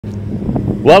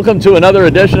Welcome to another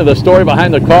edition of The Story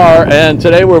Behind the Car, and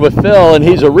today we're with Phil, and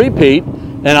he's a repeat,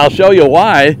 and I'll show you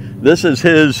why. This is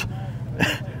his,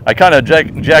 I kind of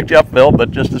jacked you up, Phil,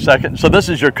 but just a second. So this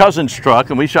is your cousin's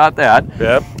truck, and we shot that.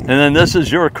 Yep. And then this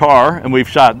is your car, and we've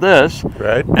shot this.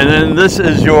 Right. And then this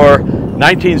is your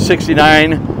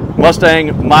 1969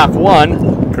 Mustang Mach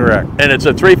 1. Correct. And it's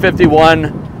a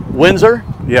 351 Windsor?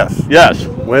 Yes. Yes.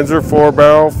 Windsor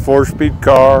 4-barrel, 4-speed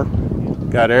car.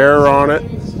 Got air on it.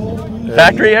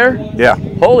 Factory air? Yeah.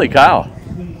 Holy cow.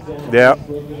 Yeah.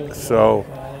 So.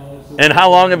 And how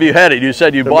long have you had it? You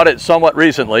said you bought it somewhat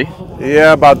recently.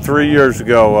 Yeah, about 3 years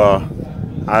ago.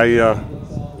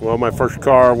 Well, my first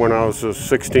car when I was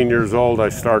 16 years old, I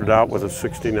started out with a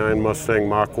 69 Mustang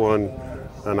Mach 1,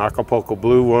 an Acapulco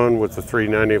blue one with a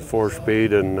 390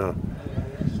 4-speed, and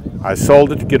I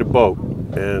sold it to get a boat.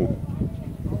 And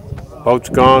boat's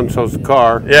gone, so's the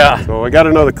car. Yeah. So I got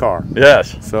another car.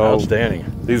 Yes. So outstanding.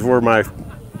 These were my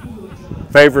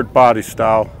favorite body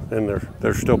style, and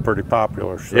they're still pretty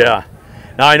popular. So. Yeah.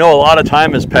 Now I know a lot of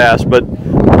time has passed, but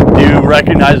do you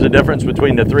recognize the difference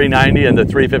between the 390 and the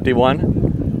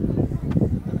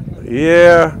 351?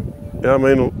 Yeah. I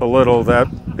mean a little. That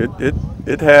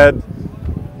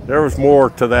there was more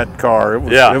to that car.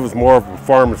 It was more of a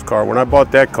performance car. When I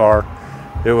bought that car,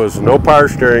 it was no power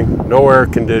steering, no air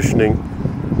conditioning.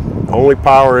 The only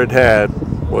power it had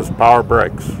was power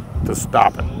brakes to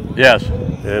stop it. Yes.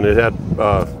 And it had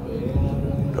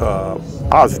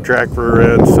positive track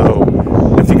rear end, so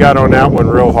if you got on that one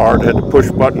real hard, had to push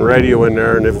button radio in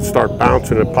there, and if it start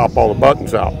bouncing, it'd pop all the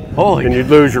buttons out. Holy. And you'd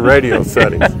lose your radio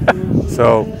settings.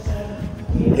 So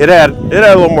it had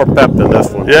a little more pep than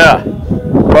this one. Yeah.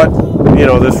 But you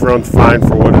know, this runs fine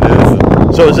for what it is.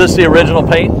 So is this the original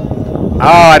paint? Oh,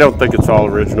 I don't think it's all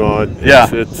original.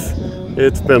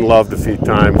 It's been loved a few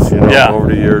times, over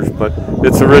the years. But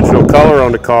it's original color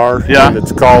on the car. Yeah. And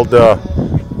it's called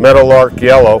Meadowlark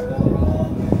Yellow.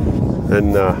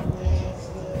 And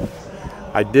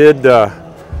I did.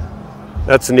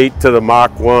 That's neat to the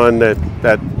Mach 1.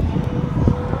 That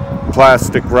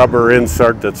plastic rubber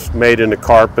insert that's made into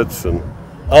carpets and.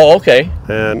 Oh, okay.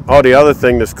 And the other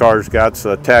thing this car's got's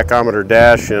a tachometer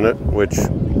dash in it, which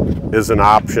is an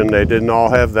option. They didn't all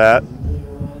have that.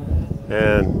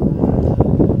 And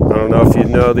I don't know if you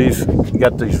know these. You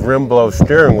got these rimblow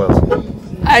steering wheels.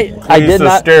 I did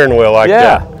not. Steering wheel like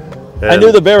that. I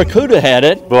knew the Barracuda had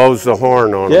it. Blows the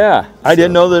horn on it. Yeah, I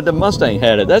didn't know that the Mustang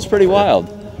had it. That's pretty wild.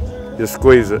 Just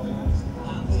squeeze it.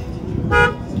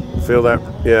 Feel that?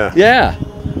 Yeah. Yeah,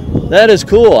 that is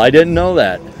cool. I didn't know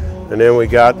that. And then we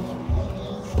got.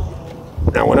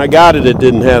 Now, when I got it, it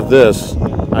didn't have this.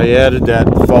 I added that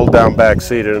fold-down back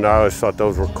seat, and I always thought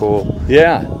those were cool.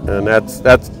 Yeah. And that's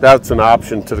an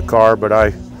option to the car, but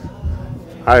I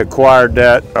acquired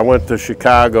that. I went to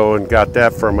Chicago and got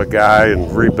that from a guy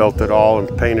and rebuilt it all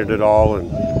and painted it all.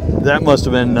 And that must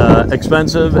have been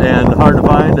expensive and hard to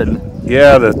find. And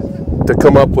yeah, to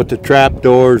come up with the trap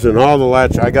doors and all the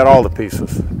latch, I got all the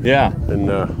pieces. Yeah. And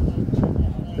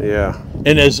yeah.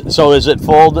 And is it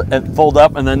fold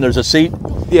up and then there's a seat?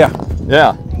 Yeah.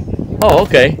 Yeah. Oh,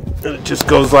 okay. And it just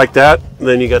goes like that, and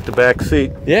then you got the back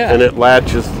seat. Yeah. And it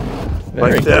latches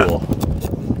like that. Cool.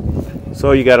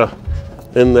 So you gotta,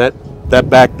 and that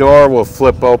back door will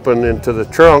flip open into the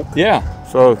trunk. Yeah.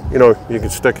 So, you can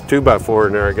stick a 2x4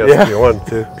 in there, I guess, if you want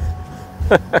to.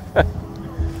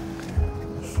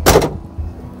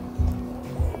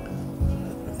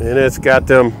 And it's got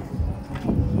the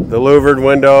louvered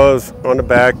windows on the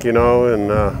back, and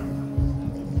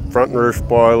front and rear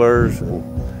spoilers, and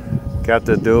got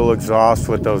the dual exhaust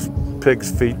with those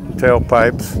pig's feet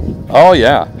tailpipes. Oh,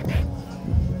 yeah.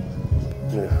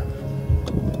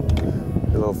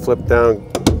 A little flip down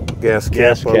gas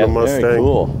cap on the Mustang. Very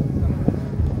cool.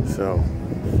 So.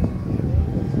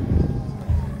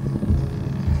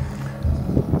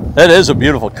 That is a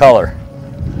beautiful color.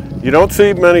 You don't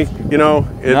see many, No.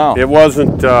 It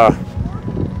wasn't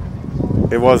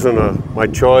my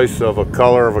choice of a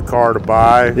color of a car to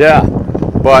buy. Yeah.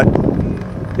 But,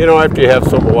 after you have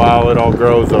some a while, it all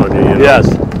grows on you. Yes.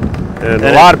 And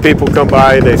a lot of people come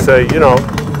by and they say, you don't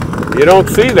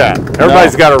see that.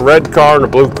 Everybody's got a red car and a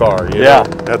blue car. Yeah.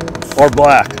 Or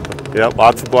black. Yeah,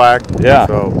 lots of black. Yeah.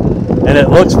 So. And it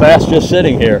looks fast just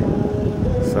sitting here.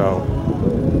 So.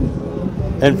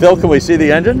 And Phil, can we see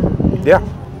the engine? Yeah.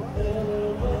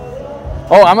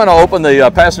 Oh, I'm going to open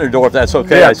the passenger door if that's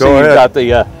okay. Yeah, I see go you've ahead. got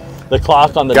the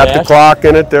clock on the dash. Got the clock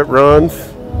in it that runs.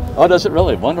 Oh, does it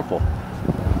really? Wonderful.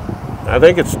 I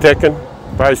think it's ticking.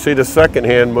 Probably see the second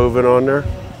hand moving on there.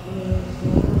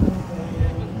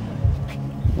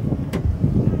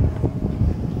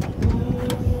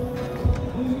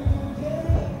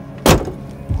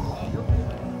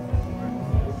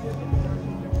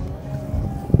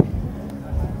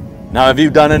 Now, have you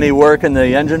done any work in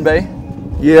the engine bay?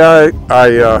 Yeah,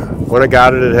 when I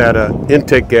got it, it had an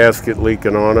intake gasket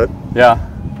leaking on it. Yeah.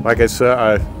 Like I said,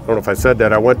 I don't know if I said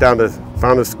that. I went down to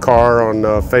found this car on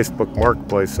Facebook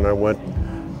Marketplace, and I went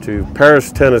to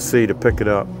Paris, Tennessee to pick it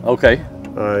up. Okay.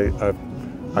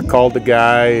 I called the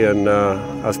guy, and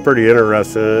I was pretty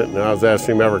interested in it, and I was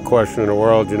asking him every question in the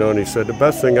world, you know, and he said, the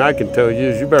best thing I can tell you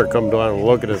is you better come down and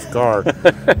look at this car.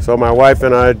 So my wife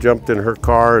and I jumped in her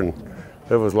car, and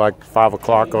it was like 5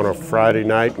 o'clock on a Friday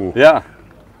night, and yeah,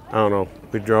 I don't know,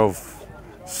 we drove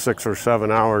 6 or 7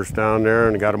 hours down there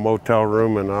and got a motel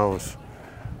room, and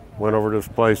went over to this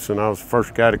place, and I was the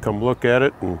first guy to come look at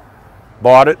it and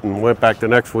bought it, and went back the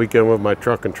next weekend with my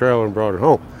truck and trailer and brought it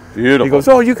home. Beautiful. He goes,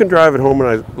 oh, you can drive it home, and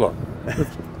I look.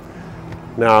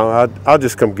 No, I'll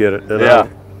just come get it. And yeah.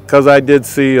 Because I did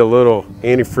see a little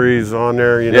antifreeze on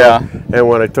there, you know. Yeah. And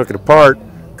when I took it apart,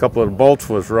 a couple of the bolts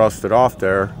was rusted off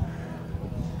there.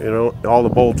 You know, all the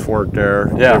bolts weren't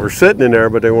there. Yeah. They were sitting in there,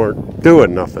 but they weren't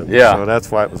doing nothing. Yeah. So that's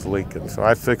why it was leaking. So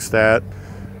I fixed that,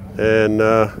 and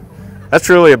that's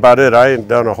really about it. I ain't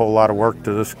done a whole lot of work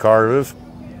to this car. It was,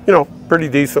 you know, pretty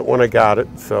decent when I got it.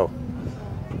 So,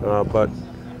 but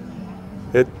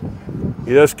you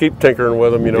just keep tinkering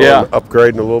with them, you know, yeah. and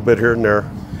upgrading a little bit here and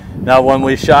there. Now, when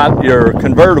we shot your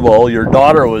convertible, your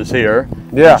daughter was here.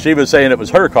 Yeah. She was saying it was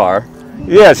her car.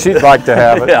 Yeah, she'd like to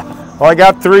have it. Yeah. Well, I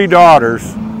got 3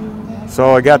 daughters,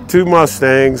 so I got 2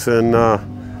 Mustangs, and I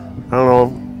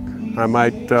don't know,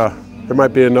 there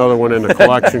might be another one in the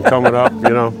collection coming up, you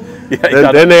know.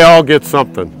 Yeah, then they all get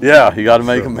something. Yeah, you got to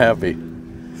make them happy.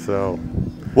 So,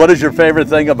 what is your favorite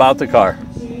thing about the car?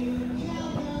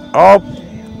 Oh,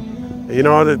 you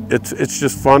know, it's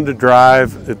just fun to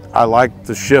drive. I like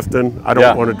the shifting. I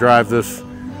don't want to drive this.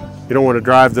 You don't want to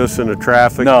drive this into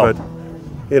traffic, no. But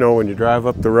you know, when you drive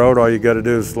up the road, all you got to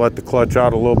do is let the clutch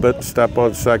out a little bit and step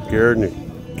on second gear, and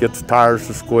it gets the tires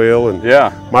to squeal. And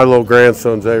yeah, my little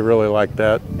grandsons, they really like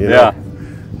that. You know? Yeah.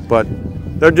 But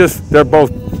they're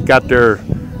both got their,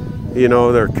 you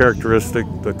know, their characteristic.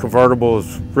 The convertible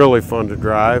is really fun to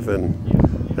drive, and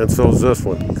so is this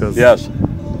one. Because yes.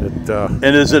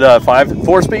 And is it a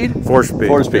 4-speed?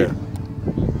 4-speed. 4-speed. Yeah.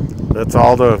 That's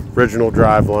all the original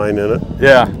drive line in it.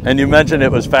 Yeah, and you mentioned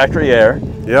it was factory air.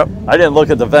 Yep. I didn't look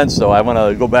at the vents though. I want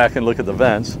to go back and look at the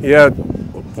vents. Yeah,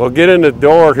 we'll get in the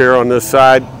door here on this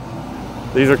side.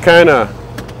 These are kind of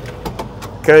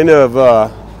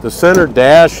the center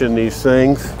dash in these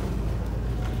things.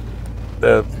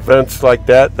 The vents like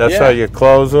that. That's how you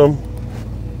close them.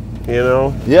 You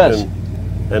know. Yes.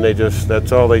 And they just,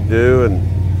 that's all they do, and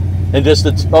just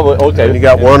it's okay. And you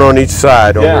got one on each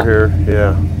side over here.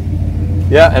 Yeah.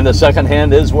 Yeah, and the second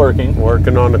hand is working.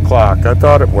 Working on the clock. I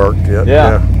thought it worked.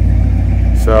 Yeah.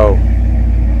 So,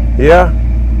 yeah,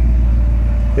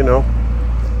 you know,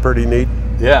 pretty neat.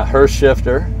 Yeah, Hurst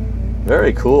shifter.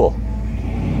 Very cool.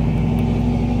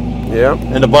 Yeah.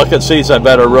 And the bucket seats, I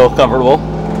bet, are real comfortable.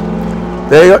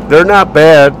 They're not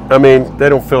bad. I mean, they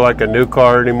don't feel like a new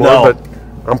car anymore, no. But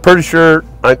I'm pretty sure,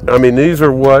 I mean, these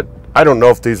are what, I don't know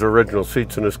if these are original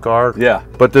seats in this car. Yeah.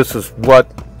 But this is what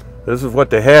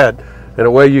they had. And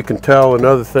a way you can tell,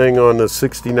 another thing on the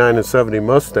 69 and 70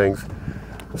 Mustangs,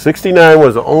 69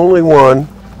 was the only one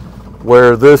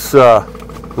where this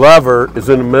lever is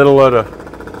in the middle of the,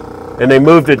 and they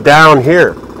moved it down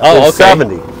here. Oh, okay.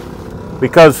 70.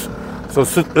 Because, so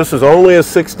this is only a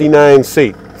 69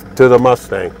 seat to the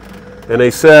Mustang. And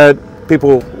they said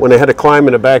people, when they had to climb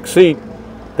in the back seat,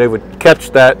 they would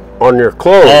catch that on your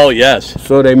clothes. Oh, yes.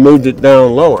 So they moved it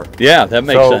down lower. Yeah, that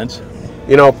makes sense.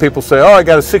 You know, people say, oh, I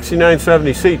got a 69,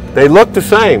 70 seat. They look the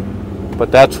same, but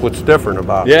that's what's different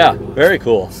about it. Yeah, very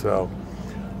cool. So,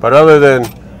 but other than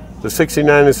the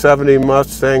 69 and 70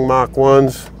 Mustang Mach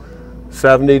 1s,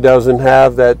 70 doesn't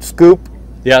have that scoop.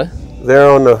 Yeah. There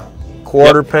on the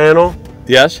quarter panel.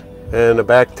 Yes. And the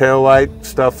back tail light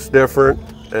stuff's different.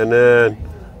 And then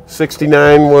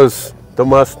 69 was the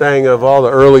Mustang of all the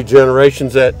early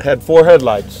generations that had 4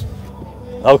 headlights.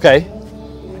 Okay.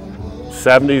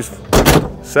 70s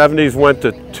went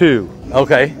to 2.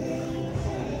 Okay.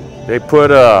 They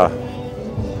put on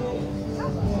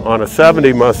a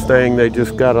 70 Mustang, they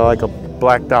just got like a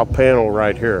blacked out panel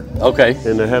right here. Okay.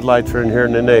 And the headlights are in here,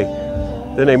 and then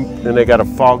they got a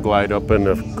fog light up in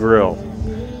the grill.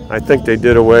 I think they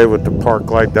did away with the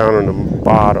park light down on the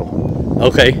bottom.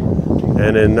 Okay.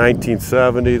 And in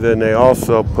 1970, then they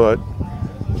also put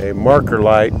a marker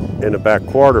light in the back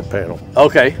quarter panel.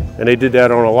 Okay. And they did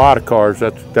that on a lot of cars.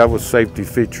 That was safety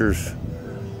features.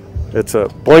 It's a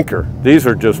blinker. These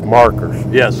are just markers.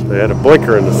 Yes. They had a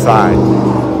blinker in the side.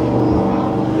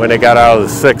 When they got out of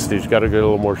the 60s, got to get a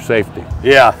little more safety.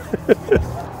 Yeah.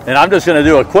 And I'm just going to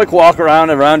do a quick walk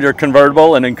around your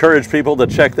convertible and encourage people to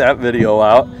check that video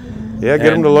out. Yeah,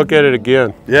 get them to look at it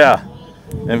again. Yeah.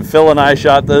 And Phil and I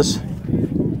shot this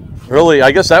early,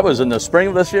 I guess that was in the spring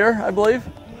of this year, I believe.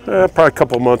 Probably a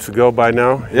couple months ago by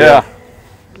now. Yeah.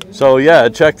 So yeah,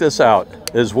 check this out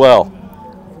as well.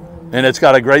 And it's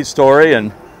got a great story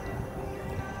and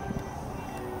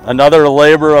another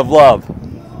labor of love.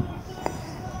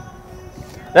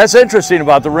 That's interesting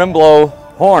about the rimblow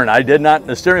horn.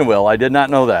 The steering wheel, I did not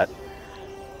know that.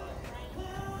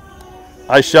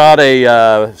 I shot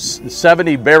a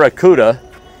 70 Barracuda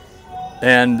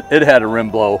and it had a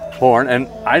rimblow horn, and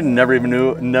I never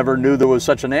knew there was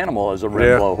such an animal as a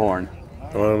rimblow horn.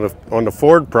 On the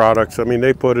Ford products, I mean,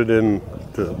 they put it in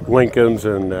the Lincolns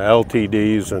and the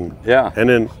LTDs, and yeah,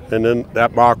 and then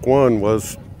that Mach 1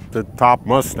 was the top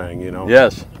Mustang, you know.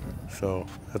 Yes. So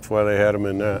that's why they had them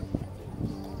in that.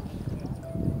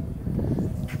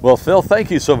 Well, Phil,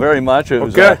 thank you so very much. It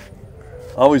was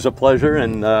always a pleasure,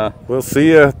 and we'll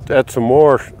see you at some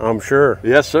more, I'm sure.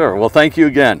 Yes, sir. Well, thank you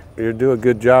again. You do a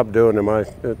good job doing them.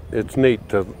 It's neat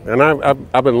to, and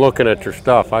I've been looking at your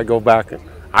stuff. I go back and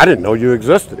I didn't know you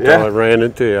existed until I ran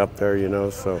into you up there, you know.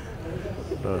 So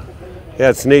yeah,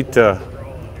 it's neat to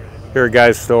hear a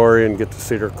guy's story and get to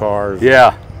see their cars.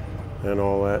 Yeah. And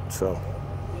all that. So.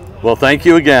 Well, thank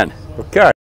you again.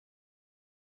 Okay.